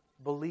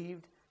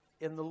believed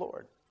in the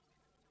Lord.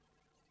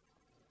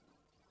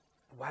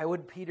 Why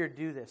would Peter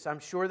do this? I'm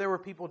sure there were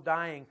people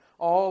dying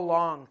all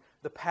along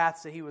the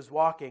paths that he was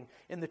walking,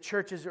 in the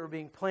churches that were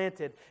being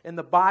planted, in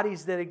the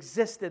bodies that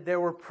existed. There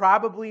were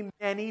probably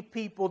many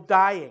people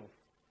dying.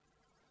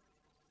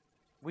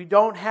 We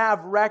don't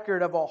have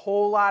record of a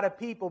whole lot of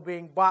people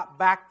being brought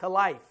back to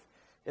life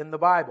in the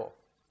Bible.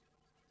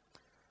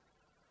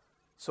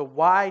 So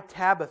why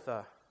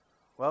Tabitha?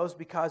 Well, it was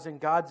because in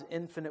God's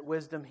infinite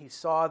wisdom, He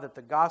saw that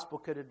the gospel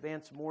could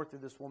advance more through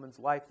this woman's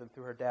life than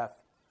through her death.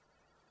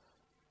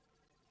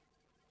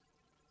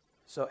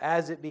 So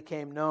as it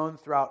became known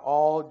throughout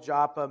all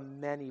Joppa,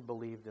 many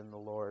believed in the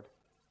Lord.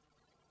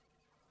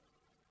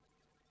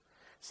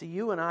 See,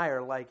 you and I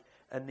are like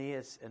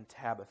Aeneas and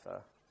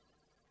Tabitha.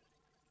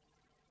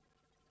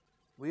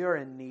 We are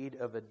in need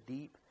of a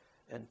deep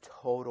and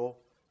total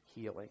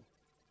healing.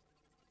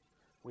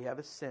 We have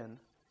a sin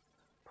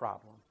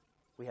problem.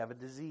 We have a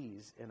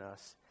disease in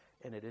us,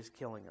 and it is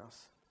killing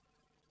us.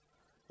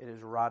 It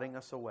is rotting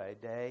us away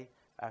day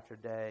after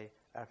day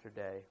after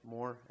day,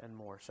 more and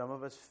more. Some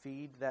of us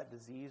feed that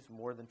disease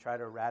more than try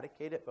to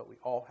eradicate it, but we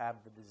all have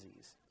the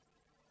disease.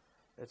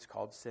 It's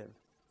called sin.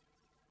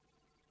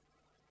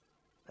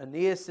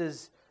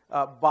 Aeneas'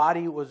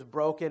 body was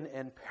broken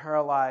and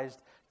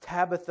paralyzed.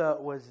 Tabitha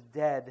was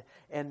dead.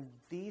 And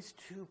these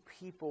two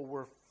people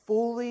were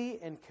fully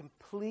and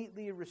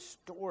completely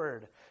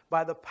restored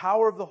by the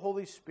power of the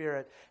Holy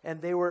Spirit. And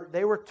they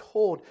were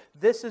told,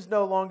 this is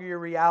no longer your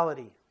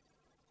reality.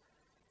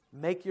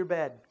 Make your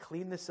bed.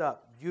 Clean this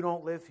up. You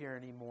don't live here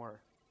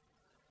anymore.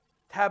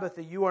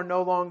 Tabitha, you are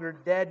no longer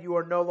dead. You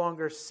are no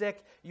longer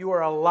sick. You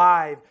are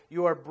alive.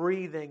 You are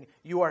breathing.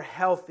 You are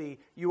healthy.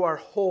 You are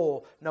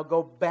whole. Now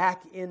go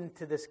back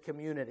into this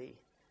community.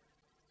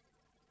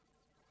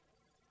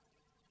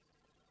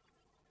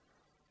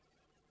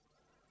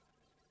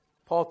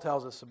 Paul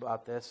tells us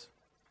about this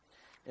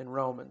in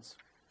Romans.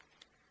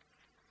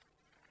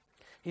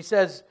 He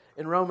says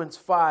in Romans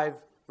 5,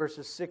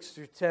 verses 6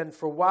 through 10,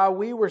 for while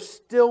we were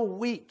still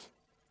weak,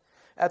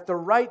 at the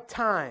right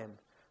time,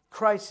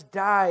 Christ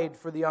died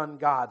for the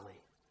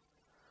ungodly.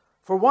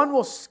 For one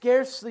will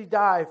scarcely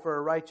die for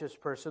a righteous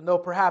person, though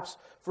perhaps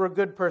for a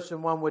good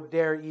person one would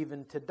dare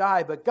even to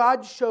die. But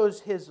God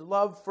shows His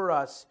love for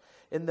us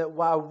in that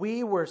while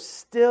we were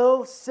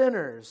still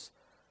sinners,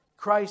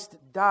 Christ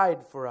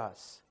died for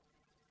us.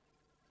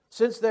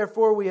 Since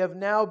therefore we have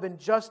now been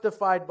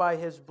justified by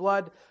His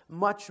blood,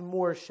 much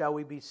more shall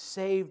we be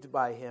saved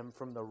by Him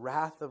from the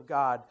wrath of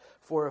God.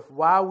 For if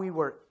while we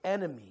were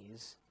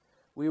enemies,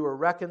 we were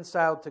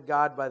reconciled to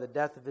God by the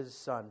death of His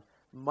Son,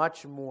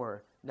 much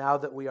more, now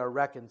that we are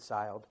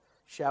reconciled,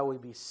 shall we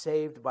be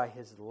saved by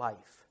His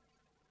life.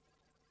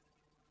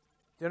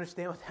 Do you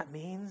understand what that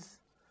means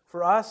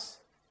for us?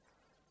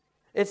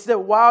 It's that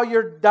while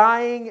you're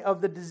dying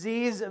of the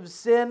disease of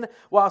sin,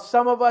 while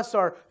some of us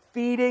are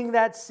feeding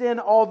that sin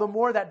all the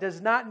more, that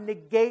does not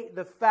negate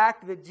the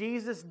fact that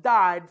Jesus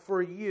died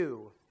for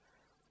you.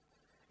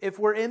 If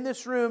we're in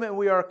this room and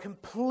we are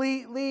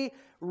completely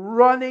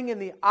running in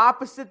the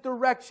opposite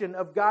direction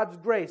of God's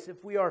grace,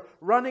 if we are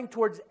running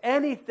towards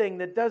anything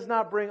that does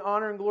not bring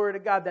honor and glory to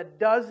God, that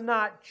does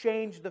not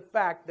change the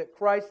fact that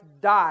Christ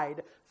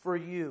died for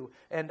you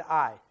and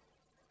I.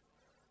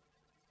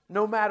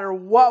 No matter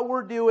what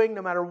we're doing,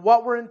 no matter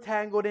what we're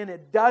entangled in,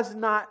 it does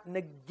not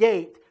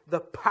negate the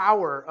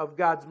power of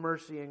God's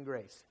mercy and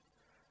grace.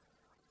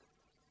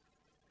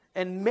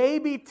 And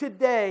maybe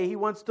today He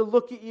wants to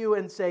look at you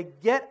and say,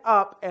 get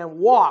up and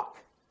walk.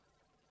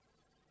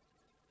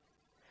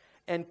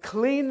 And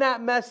clean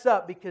that mess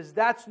up, because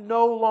that's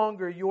no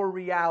longer your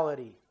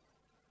reality.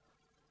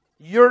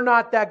 You're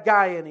not that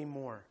guy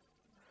anymore.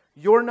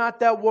 You're not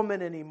that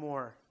woman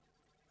anymore.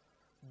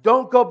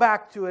 Don't go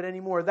back to it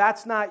anymore.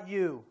 That's not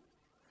you.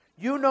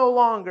 You no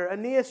longer,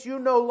 Aeneas, you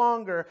no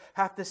longer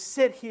have to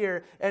sit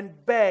here and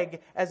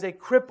beg as a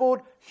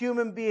crippled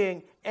human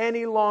being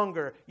any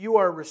longer. You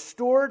are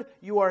restored.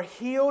 You are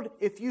healed.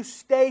 If you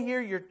stay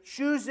here, you're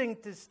choosing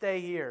to stay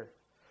here.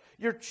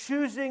 You're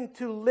choosing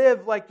to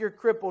live like you're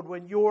crippled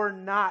when you're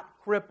not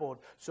crippled.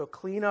 So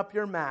clean up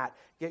your mat,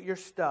 get your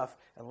stuff,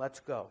 and let's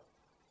go.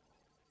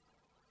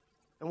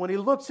 And when he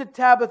looks at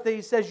Tabitha,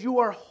 he says, you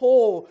are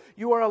whole,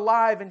 you are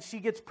alive, and she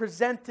gets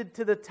presented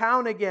to the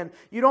town again.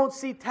 You don't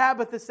see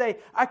Tabitha say,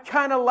 I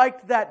kind of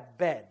liked that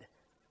bed.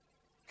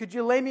 Could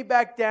you lay me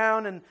back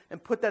down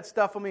and put that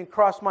stuff on me and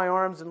cross my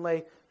arms and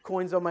lay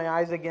coins on my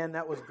eyes again?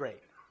 That was great.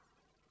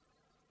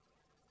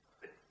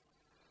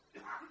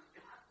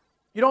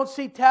 You don't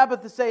see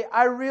Tabitha say,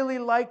 I really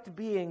liked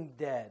being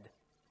dead.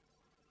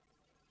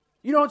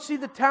 You don't see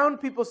the town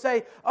people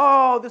say,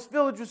 oh, this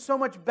village was so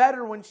much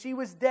better when she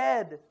was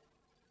dead.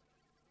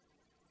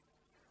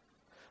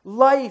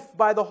 Life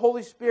by the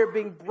Holy Spirit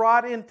being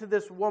brought into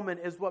this woman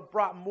is what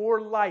brought more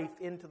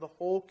life into the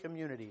whole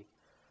community.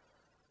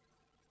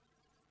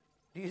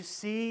 Do you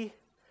see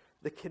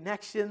the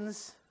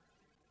connections?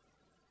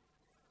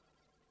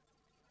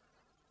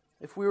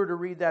 If we were to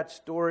read that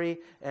story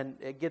and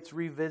it gets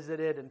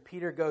revisited and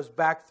Peter goes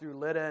back through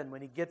Lydda, and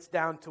when he gets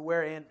down to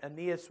where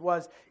Aeneas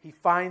was, he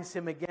finds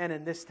him again,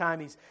 and this time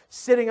he's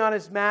sitting on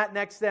his mat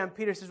next to him.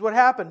 Peter says, what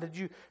happened? Did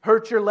you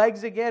hurt your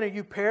legs again? Are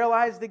you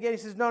paralyzed again? He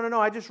says, no,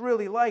 I just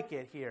really like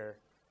it here.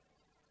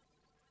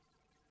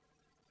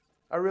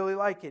 I really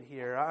like it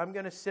here. I'm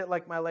going to sit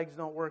like my legs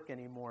don't work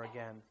anymore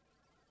again.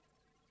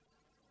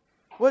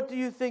 What do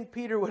you think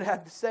Peter would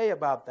have to say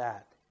about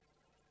that?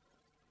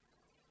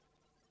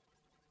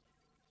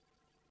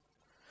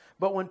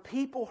 But when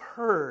people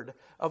heard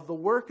of the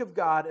work of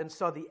God and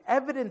saw the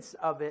evidence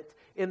of it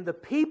in the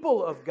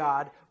people of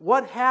God,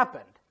 what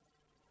happened?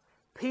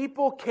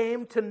 People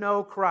came to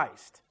know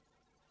Christ.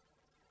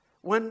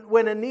 When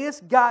Aeneas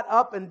got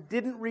up and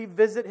didn't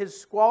revisit his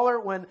squalor,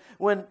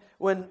 when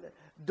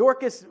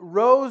Dorcas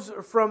rose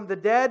from the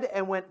dead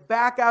and went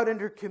back out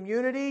into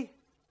community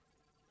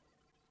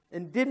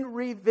and didn't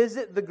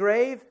revisit the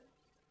grave,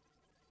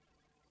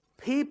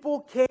 people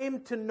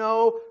came to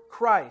know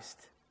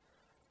Christ.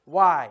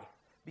 Why?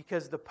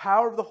 Because the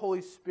power of the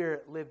Holy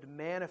Spirit lived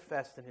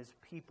manifest in His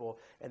people,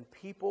 and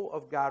people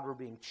of God were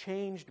being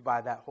changed by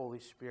that Holy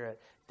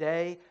Spirit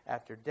day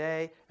after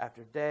day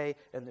after day,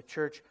 and the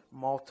church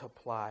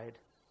multiplied.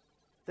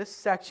 This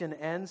section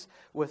ends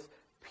with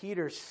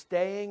Peter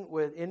staying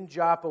in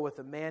Joppa with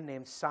a man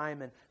named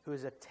Simon, who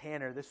is a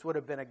tanner. This would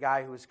have been a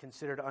guy who was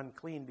considered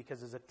unclean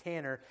because as a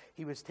tanner,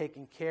 he was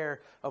taking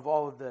care of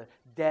all of the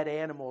dead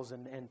animals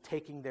and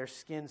taking their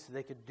skin so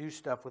they could do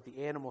stuff with the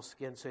animal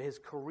skin. So his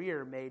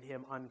career made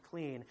him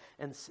unclean,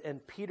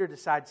 and Peter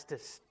decides to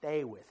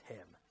stay with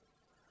him.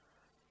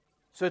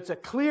 So it's a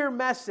clear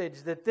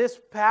message that this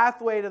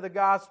pathway to the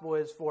gospel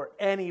is for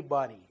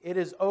anybody. It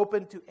is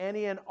open to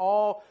any and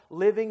all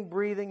living,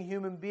 breathing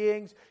human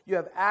beings. You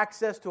have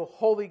access to a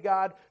holy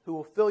God who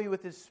will fill you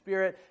with His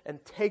Spirit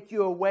and take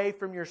you away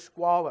from your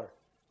squalor.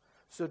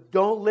 So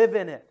don't live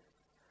in it,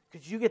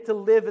 because you get to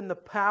live in the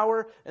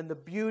power and the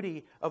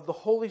beauty of the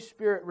Holy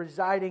Spirit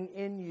residing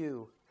in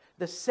you.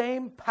 The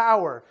same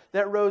power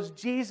that rose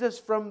Jesus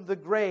from the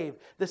grave,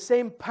 the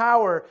same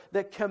power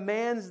that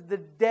commands the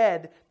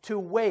dead to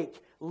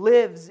wake,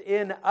 lives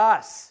in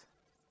us.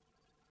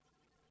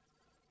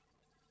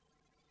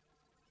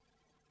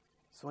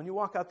 So when you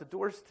walk out the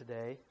doors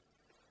today,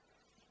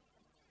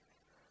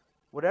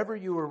 whatever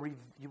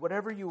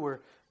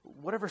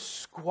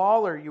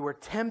squalor you were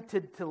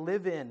tempted to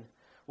live in,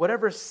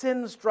 whatever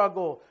sin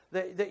struggle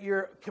that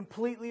you're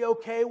completely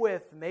okay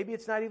with, maybe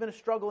it's not even a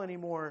struggle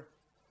anymore.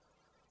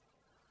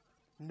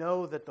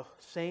 Know that the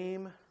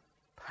same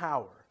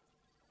power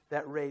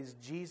that raised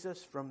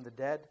Jesus from the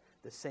dead,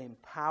 the same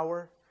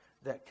power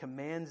that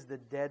commands the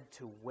dead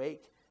to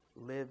wake,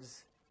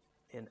 lives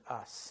in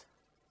us.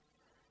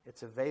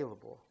 It's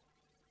available.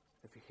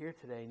 If you're here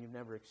today and you've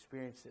never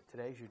experienced it,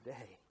 today's your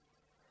day.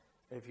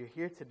 If you're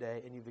here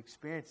today and you've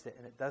experienced it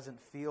and it doesn't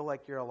feel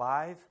like you're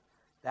alive,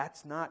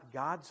 that's not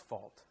God's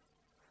fault.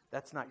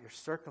 That's not your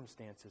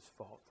circumstances'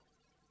 fault.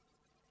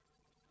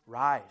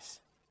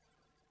 Rise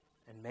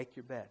and make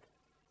your bed.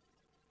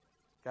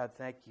 God,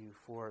 thank you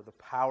for the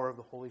power of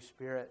the Holy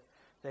Spirit.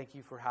 Thank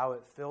you for how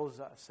it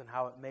fills us and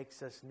how it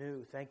makes us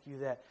new. Thank you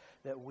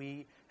that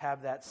we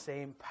have that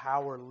same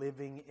power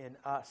living in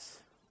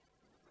us.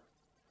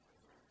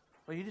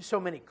 Well, you do so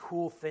many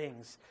cool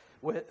things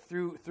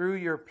through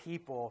your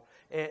people,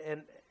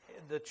 and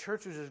the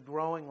church is just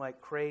growing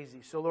like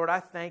crazy. So, Lord, I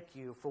thank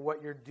you for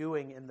what you're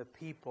doing in the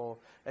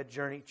people at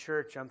Journey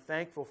Church. I'm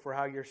thankful for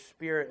how your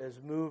Spirit is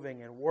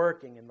moving and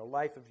working in the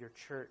life of your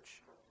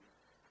church.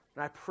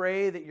 And I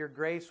pray that your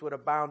grace would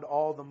abound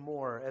all the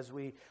more as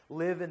we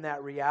live in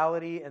that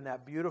reality and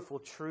that beautiful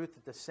truth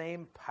that the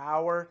same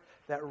power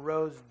that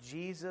rose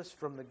Jesus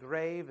from the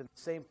grave and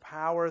the same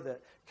power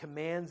that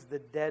commands the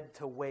dead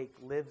to wake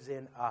lives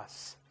in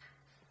us.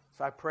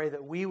 So I pray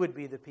that we would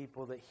be the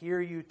people that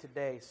hear you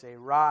today say,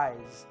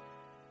 rise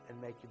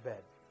and make your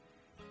bed.